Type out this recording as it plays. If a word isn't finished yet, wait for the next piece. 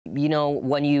you know,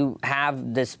 when you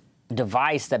have this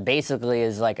device that basically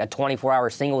is like a 24-hour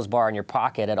singles bar in your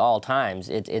pocket at all times,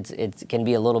 it can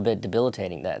be a little bit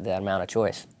debilitating, that amount of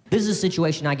choice. This is a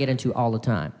situation I get into all the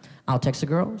time. I'll text a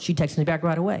girl, she texts me back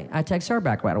right away. I text her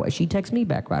back right away, she texts me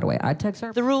back right away. I text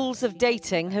her. The rules of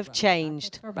dating have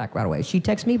changed. Her back right away, she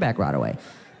texts me back right away.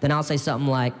 Then I'll say something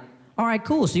like, all right,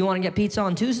 cool, so you want to get pizza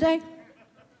on Tuesday?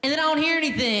 And then I don't hear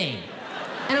anything.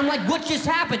 And I'm like, what just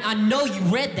happened? I know you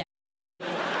read that.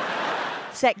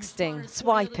 Sexting,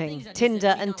 swiping,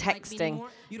 Tinder and texting.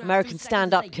 American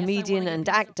stand-up comedian and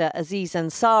actor Aziz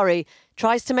Ansari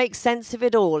tries to make sense of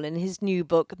it all in his new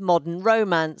book, Modern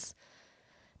Romance.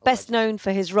 Best known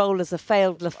for his role as a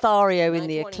failed Lothario in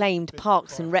the acclaimed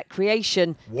Parks and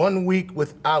Recreation. 1 week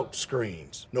without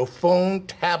screens. No phone,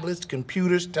 tablets,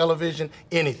 computers, television,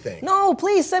 anything. No,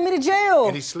 please send me to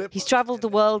jail. He's travelled the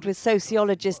world with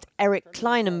sociologist Eric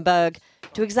Kleinenberg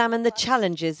to examine the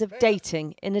challenges of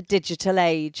dating in a digital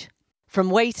age. From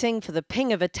waiting for the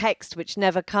ping of a text which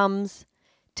never comes,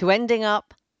 to ending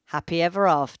up happy ever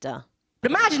after. But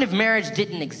imagine if marriage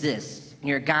didn't exist. And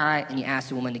you're a guy and you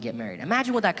ask a woman to get married.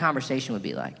 Imagine what that conversation would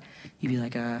be like. You'd be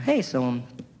like, hey, so,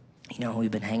 you know, we've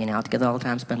been hanging out together all the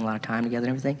time, spending a lot of time together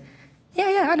and everything.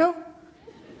 Yeah, I know.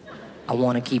 I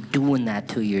want to keep doing that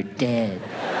till you're dead.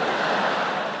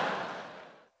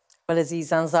 Well, Aziz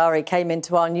Ansari came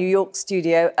into our New York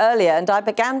studio earlier, and I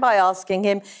began by asking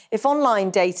him if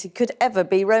online dating could ever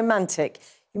be romantic.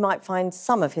 You might find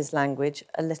some of his language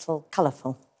a little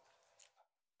colourful.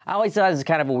 I always thought it was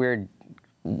kind of a weird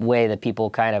way that people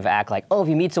kind of act like, oh, if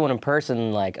you meet someone in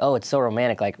person, like, oh, it's so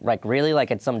romantic. Like really, like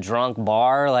at some drunk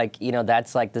bar, like, you know,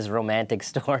 that's like this romantic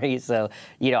story. So,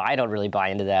 you know, I don't really buy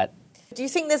into that. Do you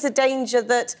think there's a danger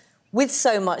that with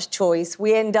so much choice,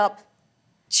 we end up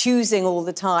choosing all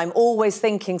the time, always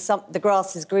thinking the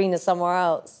grass is greener somewhere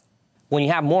else? When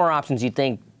you have more options, you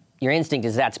think your instinct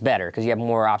is that's better because you have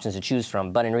more options to choose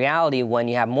from. But in reality, when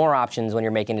you have more options when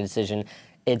you're making a decision,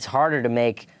 it's harder to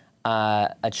make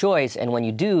a choice, and when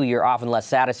you do, you're often less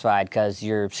satisfied because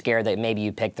you're scared that maybe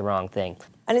you picked the wrong thing.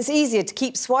 And it's easier to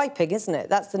keep swiping, isn't it?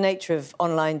 That's the nature of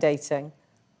online dating.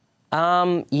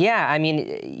 Yeah, I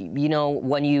mean, you know,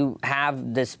 when you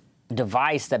have this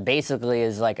device that basically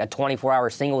is like a 24-hour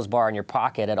singles bar in your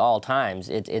pocket at all times,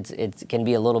 it can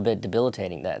be a little bit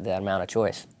debilitating, that amount of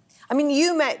choice. I mean,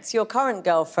 you met your current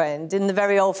girlfriend in the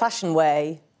very old-fashioned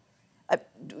way.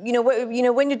 You know,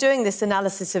 when you're doing this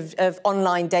analysis of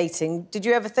online dating, did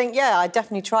you ever think, yeah, I'd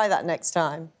definitely try that next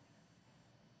time?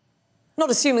 Not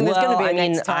assuming there's going to be a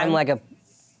next time. I'm like a...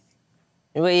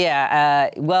 Well, yeah,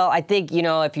 well, I think, you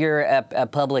know, if you're a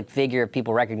public figure, if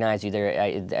people recognize you,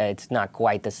 it's not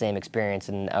quite the same experience,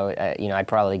 and, you know, I'd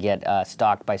probably get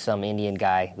stalked by some Indian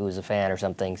guy who was a fan or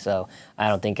something, so I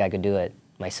don't think I could do it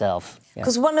myself.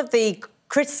 Because one of the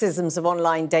criticisms of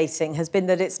online dating has been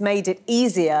that it's made it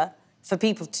easier for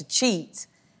people to cheat.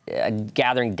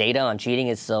 Gathering data on cheating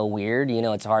is so weird. You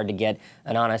know, it's hard to get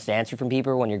an honest answer from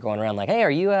people when you're going around like, hey, are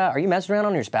you messing around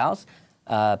on your spouse?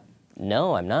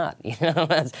 No, I'm not. You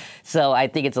know, so I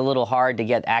think it's a little hard to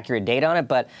get accurate data on it.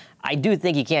 But I do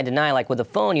think you can't deny, like with a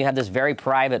phone, you have this very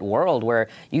private world where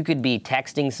you could be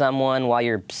texting someone while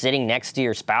you're sitting next to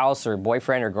your spouse or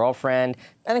boyfriend or girlfriend.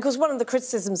 And of course, one of the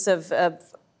criticisms of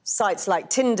sites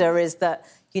like Tinder is that,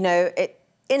 you know, it,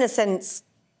 in a sense,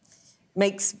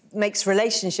 makes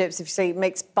relationships, if you say,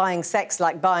 makes buying sex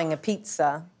like buying a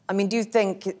pizza. I mean, do you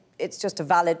think it's just a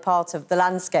valid part of the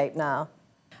landscape now?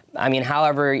 I mean,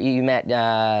 however you met,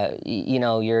 you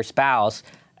know, your spouse,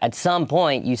 at some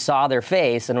point you saw their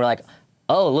face and were like,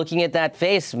 oh, looking at that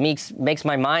face makes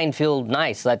my mind feel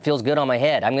nice. That feels good on my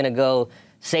head. I'm going to go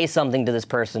say something to this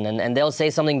person, and they'll say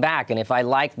something back. And if I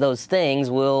like those things,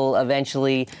 we'll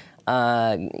eventually...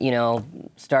 you know,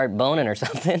 start boning or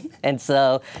something. And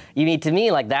so, you mean, to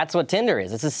me, like, that's what Tinder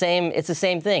is. It's the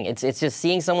same thing. It's just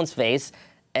seeing someone's face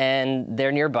and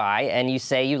they're nearby and you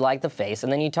say you like the face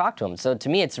and then you talk to them. So to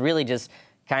me, it's really just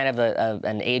kind of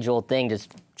an age-old thing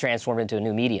just transformed into a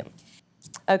new medium.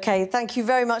 OK, thank you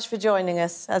very much for joining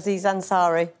us, Aziz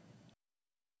Ansari.